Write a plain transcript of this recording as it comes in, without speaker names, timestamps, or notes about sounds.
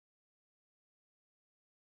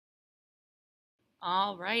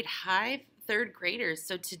All right, hi third graders.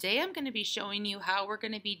 So today I'm going to be showing you how we're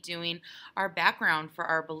going to be doing our background for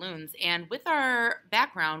our balloons. And with our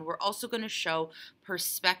background, we're also going to show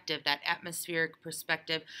perspective, that atmospheric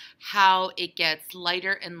perspective, how it gets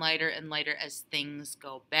lighter and lighter and lighter as things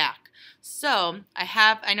go back. So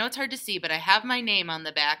I know it's hard to see, but I have my name on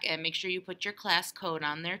the back, and make sure you put your class code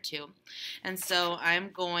on there too. And so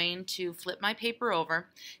I'm going to flip my paper over.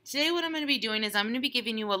 Today what I'm going to be doing is I'm going to be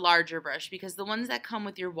giving you a larger brush because the ones that come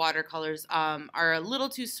with your watercolors are a little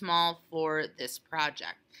too small for this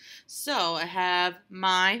project. So I have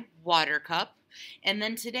my water cup, and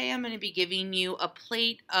then today I'm going to be giving you a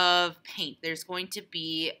plate of paint. There's going to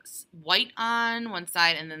be white on one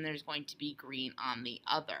side and then there's going to be green on the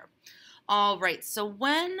other. All right, so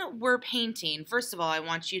when we're painting, first of all, I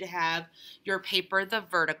want you to have your paper the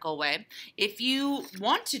vertical way. If you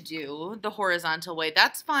want to do the horizontal way,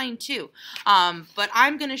 that's fine too, but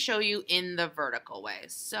I'm going to show you in the vertical way.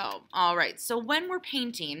 So, all right, so when we're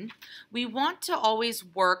painting, we want to always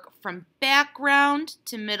work from background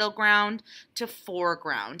to middle ground to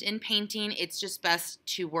foreground. In painting, it's just best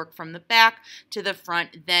to work from the back to the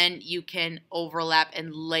front, then you can overlap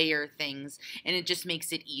and layer things, and it just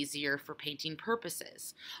makes it easier for painting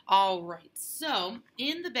purposes. All right, so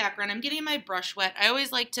in the background, I'm getting my brush wet. I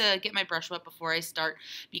always like to get my brush wet before I start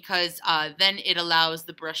because then it allows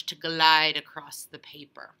the brush to glide across the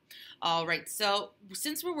paper. All right, so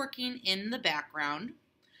since we're working in the background,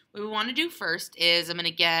 what we want to do first is I'm going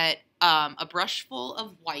to get a brush full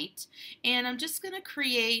of white, and I'm just going to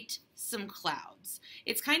create some clouds.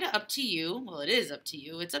 It's kind of up to you. Well, it is up to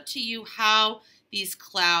you. It's up to you how these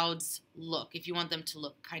clouds look. If you want them to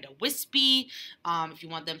look kind of wispy, if you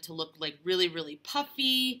want them to look like really, really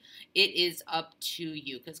puffy, it is up to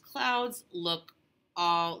you because clouds look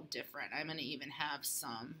all different. I'm going to even have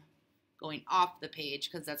some going off the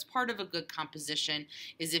page because that's part of a good composition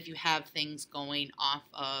is if you have things going off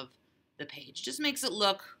of the page. Just makes it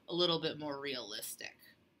look a little bit more realistic.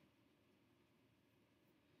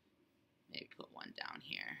 Maybe put one down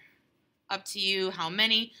here. Up to you how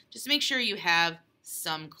many. Just make sure you have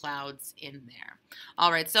some clouds in there. All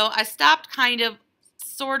right, so I stopped kind of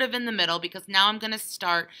sort of in the middle because now I'm going to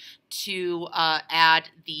start to add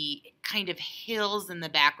the kind of hills in the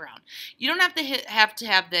background. You don't have to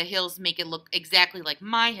have the hills make it look exactly like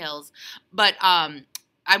my hills, but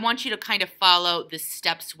I want you to kind of follow the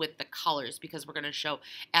steps with the colors because we're going to show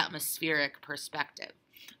atmospheric perspective.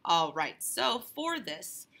 All right, so for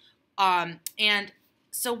this, and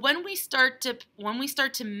so when we start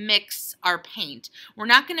to mix our paint, we're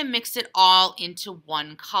not going to mix it all into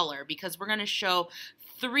one color because we're going to show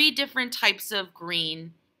 3 different types of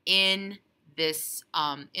green in this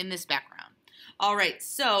background. All right,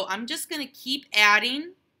 so I'm just going to keep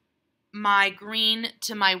adding my green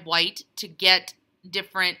to my white to get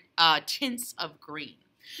different tints of green.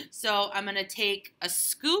 So I'm going to take a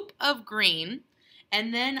scoop of green,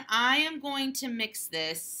 and then I am going to mix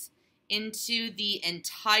this into the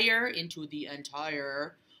entire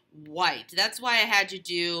white. That's why I had to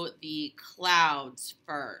do the clouds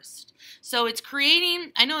first. So it's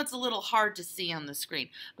creating, I know it's a little hard to see on the screen,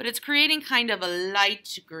 but it's creating kind of a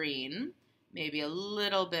light green, maybe a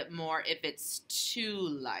little bit more if it's too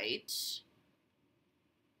light.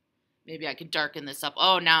 Maybe I could darken this up.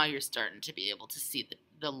 Oh, now you're starting to be able to see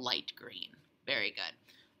the light green. Very good.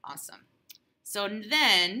 Awesome. So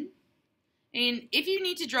then, I mean, if you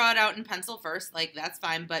need to draw it out in pencil first, like that's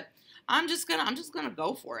fine, but I'm just gonna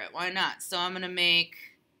go for it. Why not? So I'm gonna make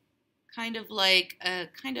kind of like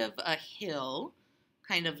a hill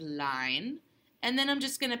kind of line, and then I'm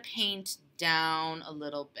just gonna paint down a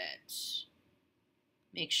little bit.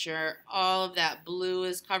 Make sure all of that blue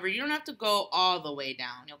is covered. You don't have to go all the way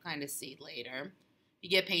down. You'll kind of see later. You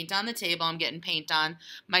get paint on the table. I'm getting paint on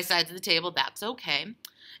my sides of the table. That's okay.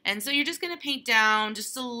 And so you're just going to paint down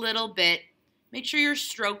just a little bit. Make sure your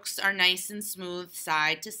strokes are nice and smooth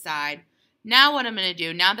side to side. Now what I'm going to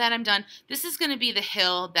do, now that I'm done, this is going to be the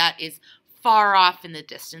hill that is far off in the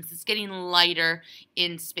distance. It's getting lighter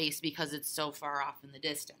in space because it's so far off in the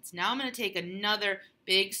distance. Now I'm going to take another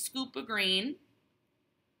big scoop of green.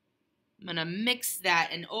 I'm going to mix that,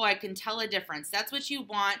 and oh, I can tell a difference. That's what you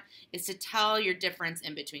want, is to tell your difference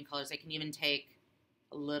in between colors. I can even take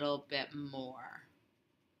a little bit more.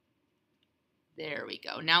 There we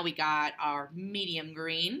go. Now we got our medium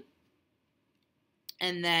green,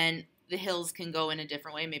 and then the hills can go in a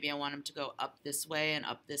different way. Maybe I want them to go up this way and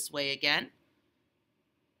up this way again.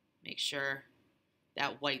 Make sure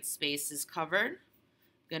that white space is covered.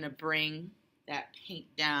 I'm going to bring that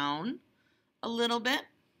paint down a little bit.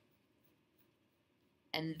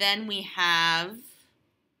 And then we have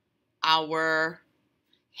our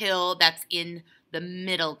hill that's in the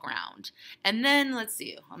middle ground. And then let's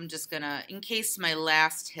see, I'm just gonna, in case my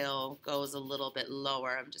last hill goes a little bit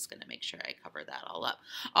lower, I'm just gonna make sure I cover that all up.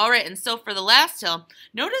 All right, and so for the last hill,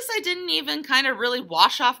 notice I didn't even kind of really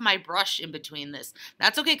wash off my brush in between this.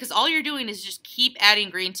 That's okay, because all you're doing is just keep adding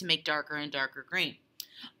green to make darker and darker green.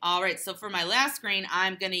 All right, so for my last green,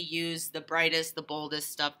 I'm going to use the brightest, the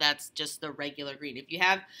boldest stuff. That's just the regular green. If you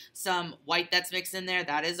have some white that's mixed in there,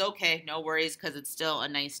 that is okay. No worries, because it's still a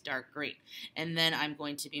nice dark green. And then I'm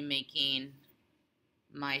going to be making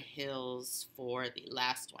my hills for the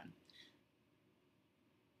last one.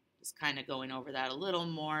 Just kind of going over that a little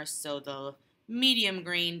more so the medium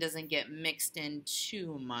green doesn't get mixed in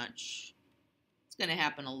too much. It's going to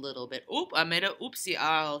happen a little bit. Oop, I made a oopsie.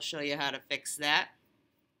 I'll show you how to fix that.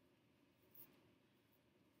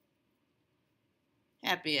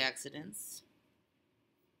 Happy accidents.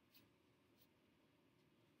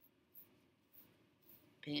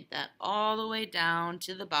 Paint that all the way down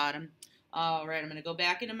to the bottom. All right, I'm going to go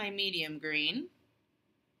back into my medium green.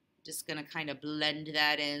 Just going to kind of blend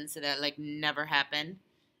that in so that like never happened.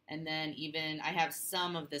 And then even I have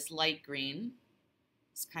some of this light green.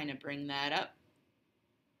 Just kind of bring that up.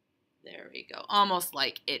 There we go. Almost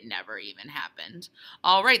like it never even happened.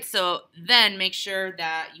 All right, so then make sure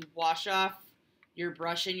that you wash off your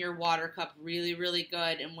brush and your water cup really, really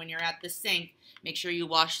good. And when you're at the sink, make sure you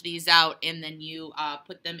wash these out and then you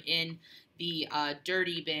put them in the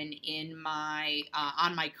dirty bin in my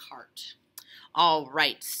on my cart. All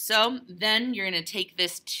right, so then you're going to take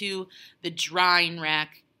this to the drying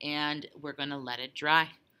rack and we're going to let it dry.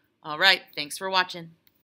 All right, thanks for watching.